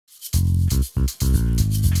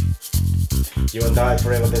You and I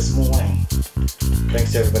forever this morning.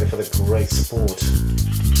 Thanks to everybody for the great support.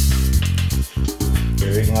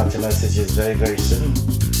 We're reading out your messages very, very soon.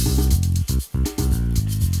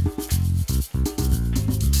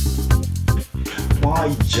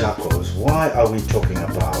 Why jackals? Why are we talking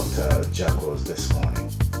about jackals this morning?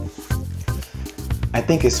 I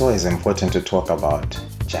think it's always important to talk about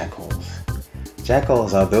jackals.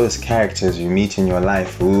 Jackals are those characters you meet in your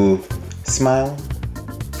life who smile,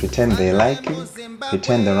 pretend they like you,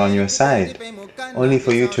 pretend they're on your side, only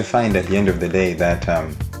for you to find at the end of the day that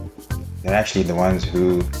they're actually the ones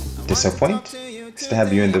who disappoint,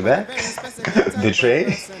 stab you in the back,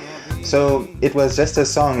 betray. So it was just a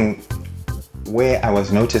song where I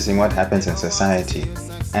was noticing what happens in society.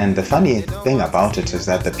 And the funny thing about it is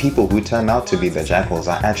that the people who turn out to be the jackals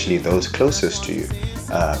are actually those closest to you.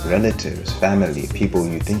 Relatives, family, people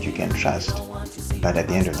you think you can trust. But at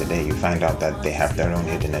the end of the day, you find out that they have their own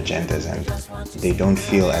hidden agendas and they don't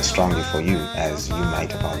feel as strongly for you as you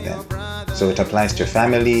might about them. So it applies to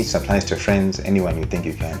family, it applies to friends, anyone you think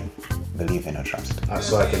you can believe in or trust.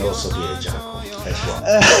 So I can also be a jackal as well.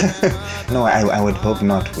 No, I would hope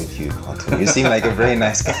not with you, Carlton. You seem like a very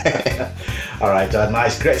nice guy. Alright,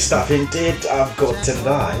 nice, great stuff indeed. I've got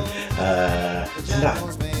Tendai.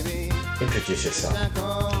 Tendai, introduce yourself.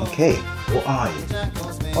 Okay. Who are you?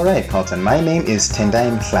 Alright, Carlton. My name is Tendai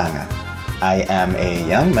Mhlanga. I am a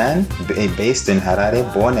young man based in Harare,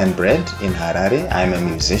 born and bred in Harare. I'm a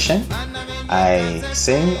musician. I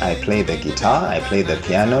sing, I play the guitar, I play the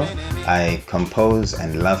piano, I compose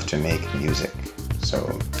and love to make music.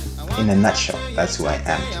 So, in a nutshell, that's who I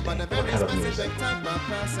am today. What kind of music?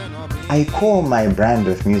 I call my brand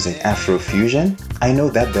of music Afro-Fusion. I know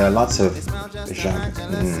that there are lots of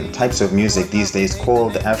types of music these days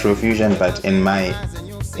called Afro-Fusion, but in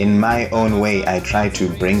my own way, I try to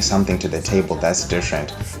bring something to the table that's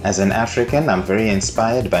different. As an African, I'm very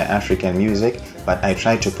inspired by African music, but I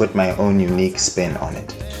try to put my own unique spin on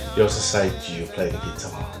it. You also said you play the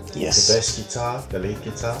guitar. Yes. The bass guitar, the lead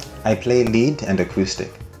guitar? I play lead and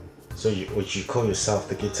acoustic. So would you call yourself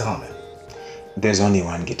the guitar man? There's only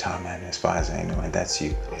one guitar man as far as I know, and that's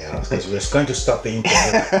you. Yeah, because we're going to stop the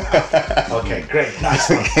interview. Okay, great, nice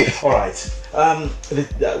one. Okay. All right,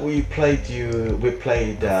 we played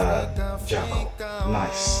Jackal.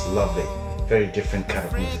 Nice, lovely, very different kind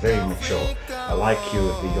of music, very mature. I like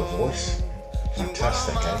your voice.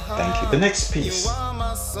 Fantastic, eh? Thank you. The next piece is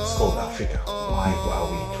called Africa. Why are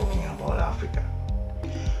we talking about Africa?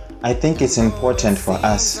 I think it's important for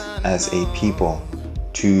us as a people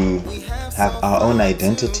to have our own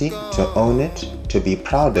identity, to own it, to be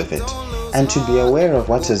proud of it, and to be aware of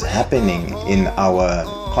what is happening in our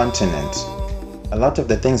continent. A lot of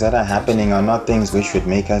the things that are happening are not things which would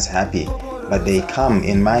make us happy, but they come,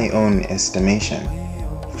 in my own estimation,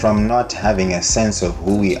 from not having a sense of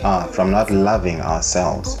who we are, from not loving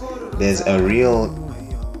ourselves. There's a real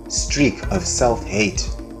streak of self-hate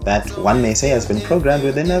that one may say has been programmed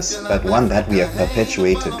within us, but one that we have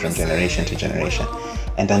perpetuated from generation to generation.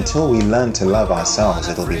 And until we learn to love ourselves,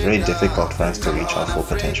 it'll be very difficult for us to reach our full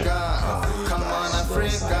potential.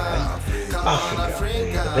 Africa,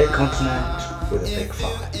 the big continent with a big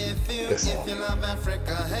fire.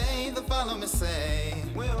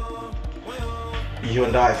 You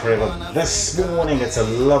and I forever this morning. It's a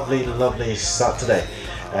lovely, lovely Saturday.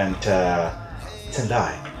 And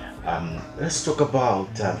Tendai, let's talk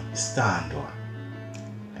about Standwa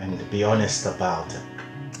and be honest about it.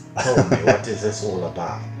 Tell me, what is this all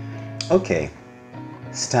about? Okay,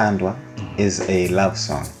 Standwa is a love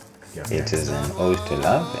song. It is an ode to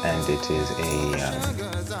love, and it is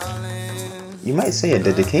you might say, a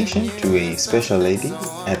dedication to a special lady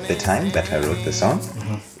at the time that I wrote the song.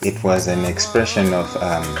 It was an expression of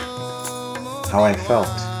how I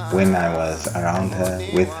felt when I was around her,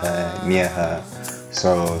 with her, near her.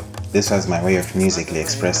 So this was my way of musically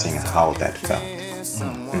expressing how that felt.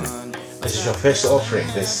 This is your first offering,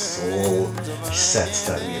 this whole set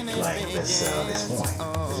that we're playing this morning.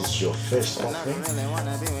 This is your first offering?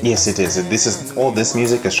 Yes, it is. This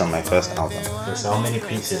music is from my first album. So how many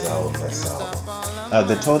pieces are on this album?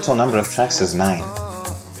 The total number of tracks is 9.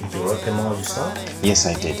 Did you work them all yourself? Yes,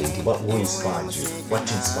 I did indeed. Who inspired you? What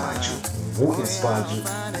inspired you? Who inspired you?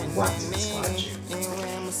 And what inspired you?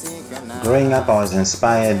 Growing up, I was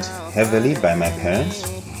inspired heavily by my parents.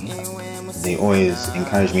 They always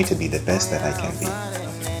encouraged me to be the best that I can be.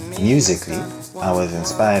 Musically, I was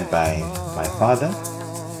inspired by my father.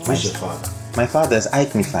 Who's your father? My father is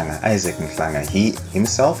Isaac Mhlanga. He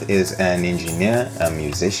himself is an engineer, a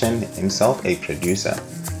musician, himself a producer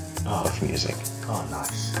of music. Oh,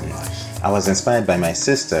 nice, nice. I was inspired by my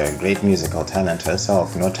sister, a great musical talent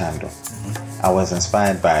herself, Notando. I was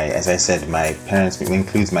inspired by, as I said, my parents, which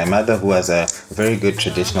includes my mother, who was a very good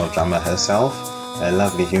traditional drummer herself, a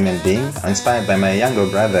lovely human being. I'm inspired by my younger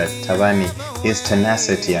brother, Tavani. His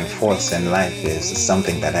tenacity and force in life is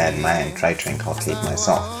something that I admire and try to inculcate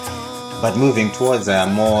myself. But moving towards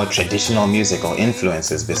more traditional musical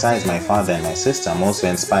influences, besides my father and my sister, I'm also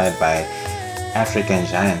inspired by African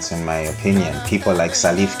giants, in my opinion. People like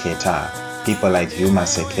Salif Keita, people like Yuma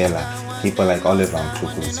Sekela, people like Oliver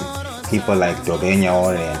Mtukudzi, people like Dobenya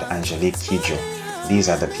Ore and Angelique Kidjo. These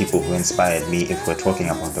are the people who inspired me if we're talking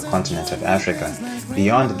about the continent of Africa.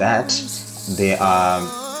 Beyond that, there are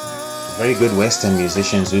very good Western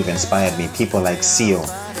musicians who've inspired me. People like Seal,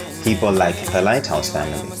 people like the Lighthouse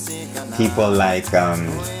Family, people like...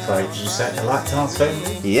 Sorry, did you say the Lighthouse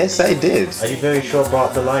Family? Yes, I did. Are you very sure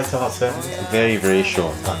about the Lighthouse Family? Very, very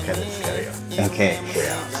sure. Okay, let's carry on. Okay.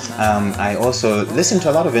 Yeah. I also listen to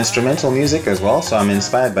a lot of instrumental music as well, so I'm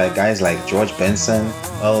inspired by guys like George Benson,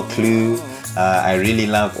 Earl Klugh. I really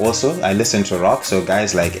love also, I listen to rock, so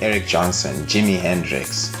guys like Eric Johnson, Jimi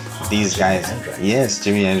Hendrix. These guys, yes,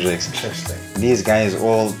 Jimi Hendrix. Interesting. These guys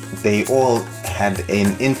they all had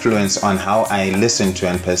an influence on how I listen to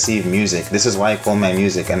and perceive music. This is why I call my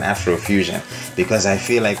music an Afro-Fusion, because I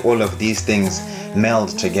feel like all of these things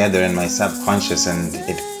meld together in my subconscious and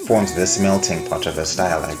it forms this melting pot of a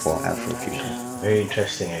style I call Afro-Fusion. Very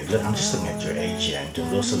interesting. I'm just looking at your age here, and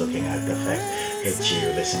I'm also looking at the fact that you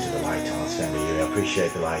listen to the Lighthouse Family, you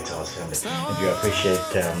appreciate the Lighthouse Family, and you appreciate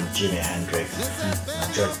Jimi Hendrix,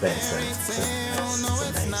 George Benson. It's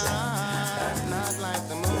amazing.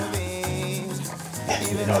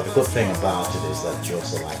 You know, the good thing about it is that you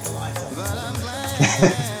also like the Lighthouse Family.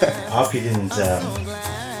 I hope you didn't,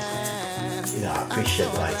 appreciate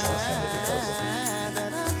the Lighthouse Family because of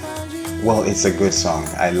it. Well, it's a good song.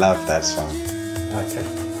 I love that song. Okay.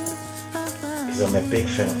 Because I'm a big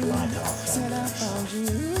fan of the Lighthouse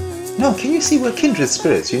Family. No, can you see we're kindred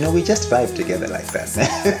spirits? You know, we just vibe together like that.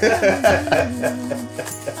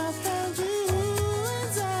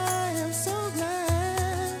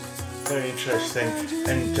 Very interesting.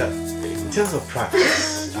 And in terms of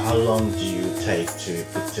practice, how long do you take to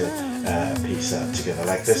put a piece together?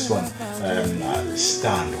 Like this one,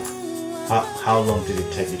 Stand. How long did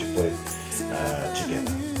it take you to put it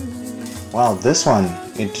together? Well, this one,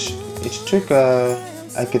 it took,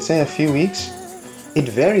 I could say, a few weeks. It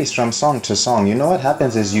varies from song to song. You know what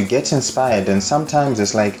happens is you get inspired and sometimes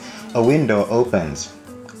it's like a window opens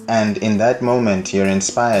and in that moment you're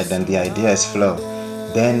inspired and the ideas flow.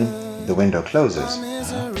 Then the window closes.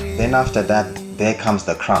 Then after that, there comes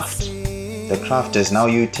the craft. The craft is now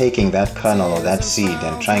you taking that kernel or that seed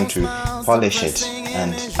and trying to polish it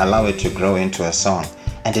and allow it to grow into a song.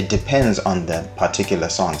 And it depends on the particular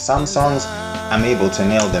song. Some songs I'm able to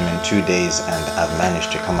nail them in 2 days and I've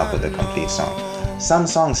managed to come up with a complete song. Some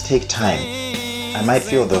songs take time. I might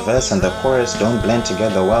feel the verse and the chorus don't blend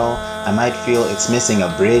together well. I might feel it's missing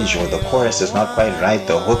a bridge or the chorus is not quite right,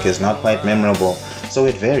 the hook is not quite memorable. So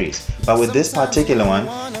it varies. But with this particular one,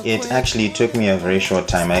 it actually took me a very short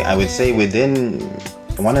time. I would say within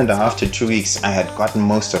 1.5 to 2 weeks, I had gotten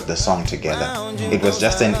most of the song together. It was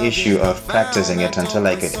just an issue of practicing it until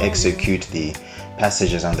I could execute the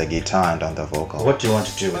passages on the guitar and on the vocal. What do you want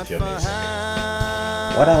to do with your music?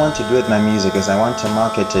 What I want to do with my music is I want to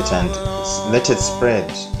market it and let it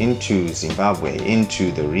spread into Zimbabwe,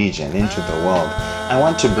 into the region, into the world. I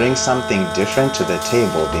want to bring something different to the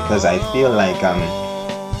table because I feel like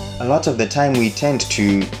a lot of the time we tend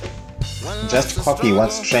to just copy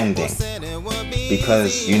what's trending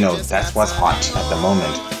because, you know, that's what's hot at the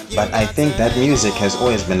moment. But I think that music has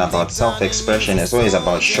always been about self-expression. It's always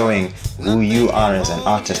about showing who you are as an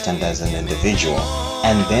artist and as an individual,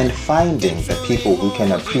 and then finding the people who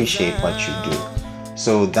can appreciate what you do.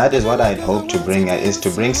 So that is what I'd hope to bring, is to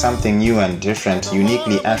bring something new and different,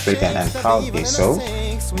 uniquely African and proudly so,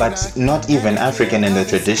 but not even African in the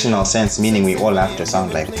traditional sense, meaning we all have to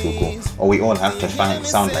sound like Tuku or we all have to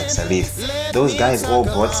sound like Salif. Those guys all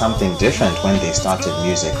brought something different when they started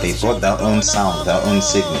music. They brought their own sound, their own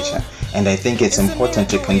signature, and I think it's important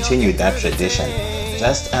to continue that tradition.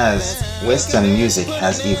 Just as Western music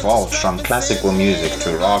has evolved from classical music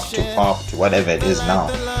to rock to pop to whatever it is now,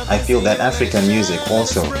 I feel that African music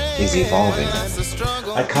also is evolving.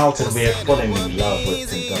 At Carlton, we are falling in love with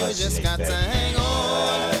Tendai's unique band.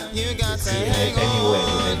 Is he in any way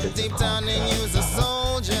related to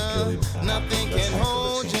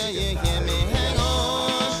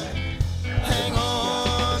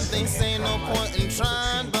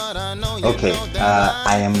Okay,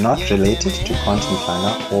 I am not related to Carlton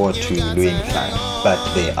Mhlanga or to Mhlanga, but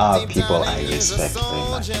they are people I respect very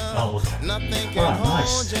much. Oh, okay. Alright,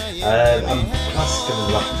 nice. I'm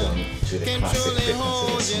classically locked on to the classic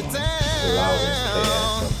frequency this morning. Loud and clear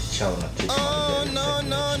from Chalna teaching on the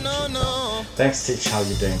daily. Thanks, Teach. How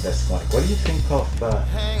you doing this morning? What do you think of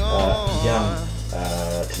young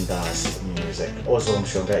Tendai's music? Also, I'm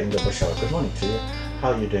sure in the show. Good morning to you.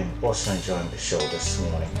 How are you doing? Also enjoying the show this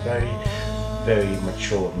morning. Very, very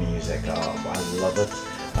mature music. I love it.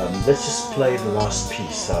 Let's just play the last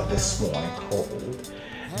piece this morning called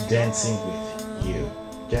Dancing With You.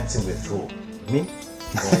 Dancing with who? Me?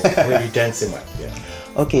 Or who are you dancing with? Yeah.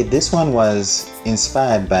 Okay, this one was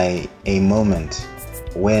inspired by a moment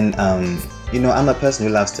when, you know, I'm a person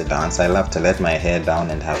who loves to dance. I love to let my hair down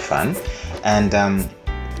and have fun. And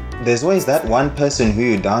there's always that one person who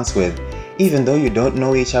you dance with, even though you don't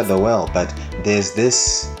know each other well, but there's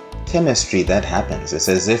this chemistry that happens. It's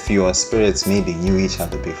as if your spirits maybe knew each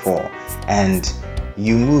other before, and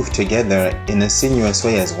you move together in a sinuous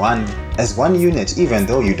way as one unit, even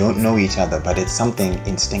though you don't know each other, but it's something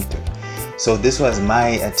instinctive. So this was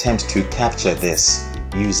my attempt to capture this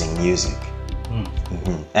using music.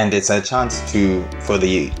 And it's a chance for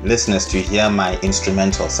the listeners to hear my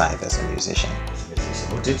instrumental side as a musician.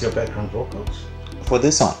 Who did your background vocals? For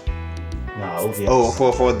this song? No, oh,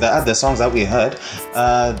 for the other songs that we heard,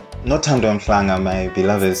 Notando Mhlanga, my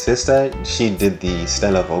beloved sister, she did the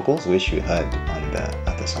stellar vocals, which we heard on the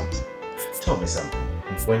other songs. Tell me something.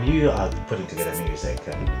 When you are putting together music,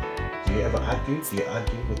 do you ever argue? Do you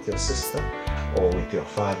argue with your sister or with your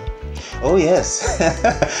father? Oh yes,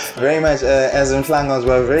 very much. As Mhlangans,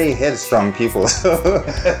 we're very headstrong people, so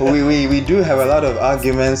we do have a lot of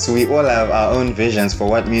arguments. We all have our own visions for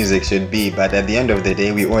what music should be, but at the end of the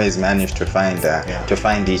day, we always manage to find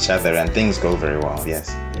each other, and things go very well.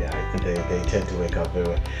 Yes. Yeah, they tend to wake up very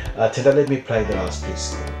well. Tendai, let me play the last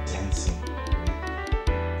piece called Dancing.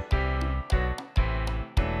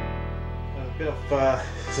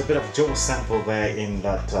 There's a bit of Joe sample there in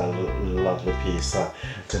that lovely piece,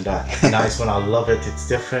 Tendai. Nice one, I love it. It's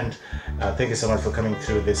different. Thank you so much for coming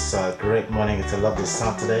through this great morning. It's a lovely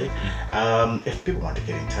Saturday. If people want to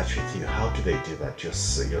get in touch with you, how do they do that? Your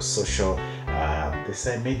social, they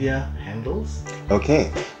say media handles?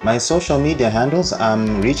 Okay, my social media handles,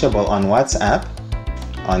 I'm reachable on WhatsApp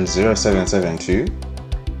on 0772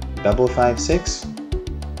 556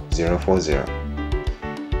 040.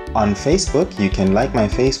 On Facebook, you can like my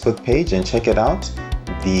Facebook page and check it out.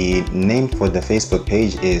 The name for the Facebook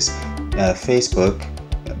page is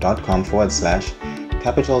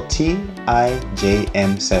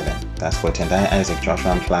facebook.com/TIJM7. That's for Tendai Isaac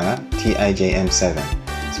Joshua Mhlanga, TIJM7.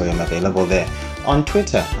 So I'm available there. On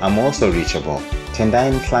Twitter, I'm also reachable.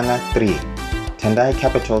 Tendai Mhlanga 3. Tendai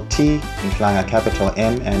capital T, Mhlanga capital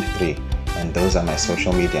M and 3. And those are my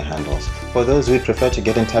social media handles. For those who prefer to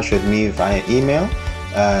get in touch with me via email,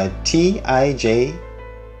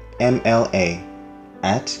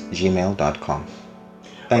 tijmla@gmail.com.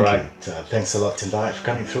 Thank you. Thanks a lot, Tendai, for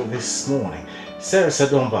coming through this morning. Sarah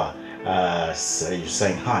Sadomba, you're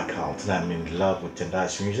saying, hi Carlton, I'm in love with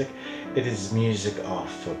Tendai's music. It is music of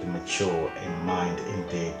the mature in mind,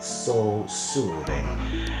 indeed, so soothing.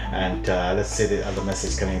 And let's see the other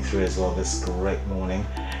message coming through as well this great morning.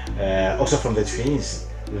 Also from the twins,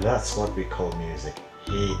 that's what we call music.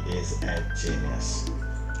 He is a genius.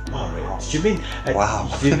 Oh, really? Do you mean? Wow.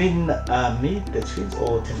 Do you mean me, the twins,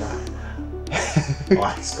 or Tendai?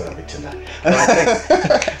 Oh, it's gotta be Tendai. Right,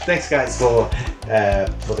 thanks, guys, for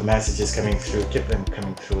the messages coming through. Keep them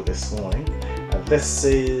coming through this morning. This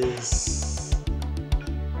is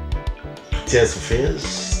Tears for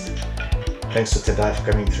Fears. Thanks to Tendai for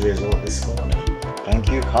coming through as well this morning. Thank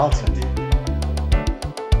you, Carlton.